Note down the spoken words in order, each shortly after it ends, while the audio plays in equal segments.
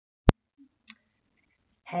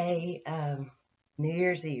Hey, New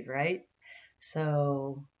Year's Eve, right?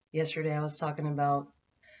 So yesterday I was talking about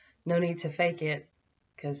no need to fake it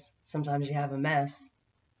because sometimes you have a mess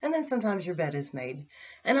and then sometimes your bed is made.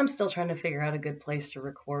 And I'm still trying to figure out a good place to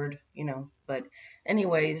record. But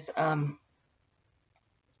anyways, I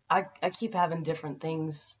keep having different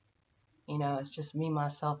things. It's just me,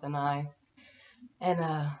 myself, and I. And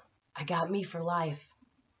I got me for life.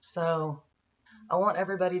 So I want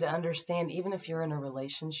everybody to understand, even if you're in a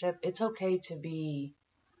relationship, it's okay to be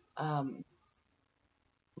um,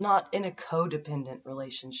 not in a codependent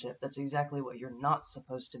relationship. That's exactly what you're not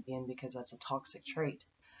supposed to be in because that's a toxic trait.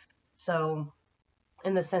 So,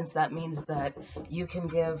 in the sense, that means that you can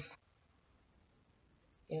give,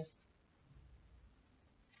 yes,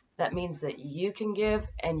 that means that you can give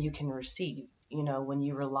and you can receive. When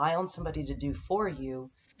you rely on somebody to do for you,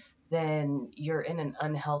 then you're in an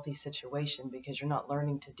unhealthy situation because you're not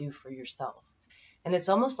learning to do for yourself. And it's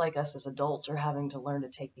almost like us as adults are having to learn to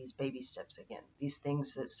take these baby steps again, these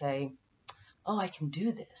things that say, oh, I can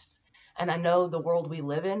do this. And I know the world we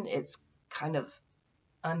live in, it's kind of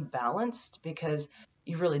unbalanced because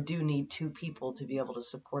you really do need two people to be able to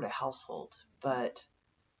support a household. But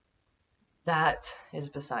that is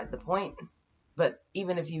beside the point. But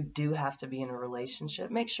even if you do have to be in a relationship,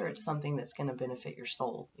 make sure it's something that's going to benefit your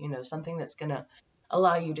soul, something that's going to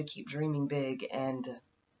allow you to keep dreaming big and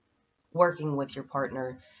working with your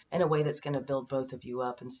partner in a way that's going to build both of you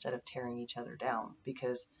up instead of tearing each other down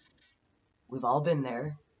because we've all been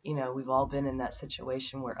there. We've all been in that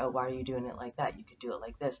situation where, oh, why are you doing it like that? You could do it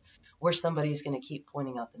like this, where somebody's going to keep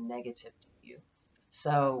pointing out the negative to you.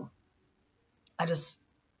 So I just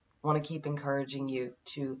want to keep encouraging you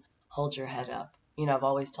to hold your head up. I've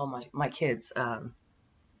always told my kids,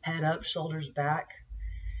 head up, shoulders back,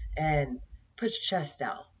 and put your chest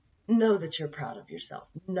out. Know that you're proud of yourself.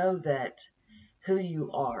 Know that who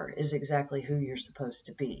you are is exactly who you're supposed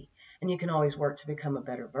to be. And you can always work to become a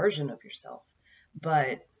better version of yourself.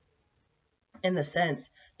 But in the sense,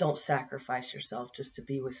 don't sacrifice yourself just to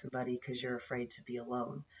be with somebody because you're afraid to be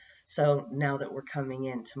alone. So now that we're coming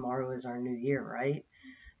in, tomorrow is our new year, right?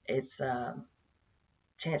 It's a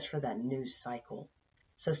chance for that new cycle.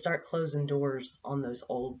 So start closing doors on those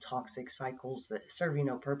old toxic cycles that serve you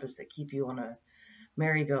no purpose, that keep you on a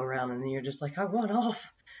merry-go-round, and then you're just like, I want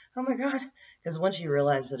off. Oh my God. Because once you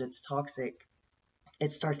realize that it's toxic,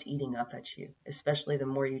 it starts eating up at you, especially the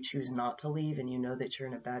more you choose not to leave and you know that you're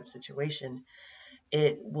in a bad situation.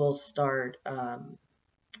 It will start,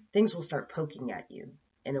 things will start poking at you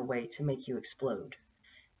in a way to make you explode.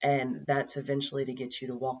 And that's eventually to get you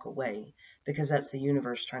to walk away because that's the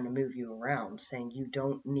universe trying to move you around, saying you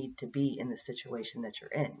don't need to be in the situation that you're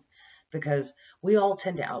in. Because we all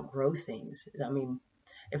tend to outgrow things. I mean,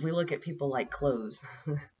 if we look at people like clothes,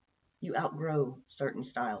 you outgrow certain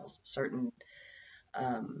styles, certain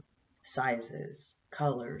um, sizes,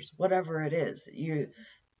 colors, whatever it is.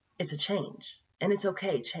 It's a change, and it's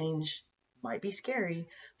okay. Change might be scary,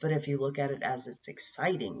 but if you look at it as it's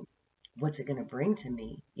exciting, what's it going to bring to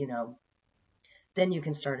me? Then you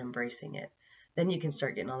can start embracing it. Then you can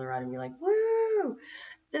start getting on the ride and be like, woo,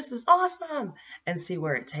 this is awesome, and see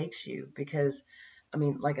where it takes you. Because, I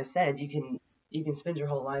mean, like I said, you can spend your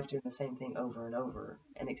whole life doing the same thing over and over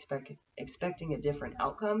and expecting a different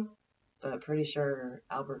outcome, but pretty sure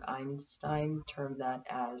Albert Einstein termed that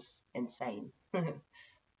as insane.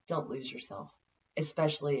 Don't lose yourself,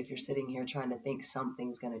 especially if you're sitting here trying to think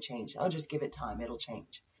something's going to change. I'll just give it time, it'll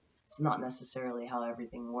change. It's not necessarily how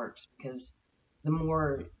everything works because the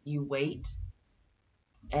more you wait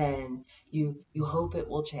and you hope it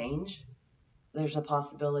will change, there's a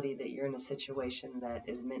possibility that you're in a situation that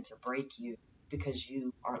is meant to break you because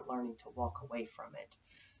you aren't learning to walk away from it.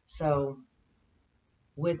 So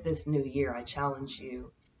with this new year, I challenge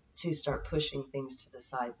you to start pushing things to the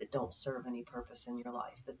side that don't serve any purpose in your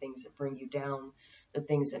life, the things that bring you down, the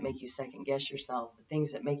things that make you second guess yourself, the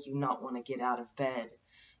things that make you not want to get out of bed,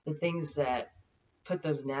 the things that put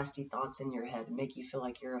those nasty thoughts in your head and make you feel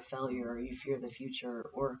like you're a failure or you fear the future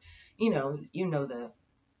or the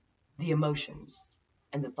emotions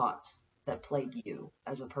and the thoughts that plague you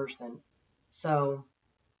as a person. So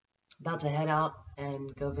about to head out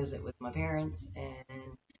and go visit with my parents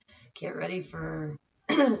and get ready for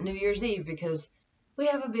New Year's Eve because we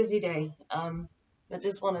have a busy day. But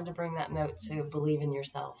just wanted to bring that note to believe in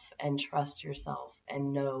yourself and trust yourself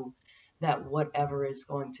and know that whatever is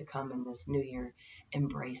going to come in this new year,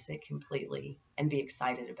 embrace it completely and be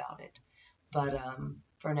excited about it. But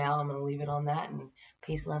for now, I'm going to leave it on that, and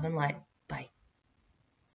peace, love, and light.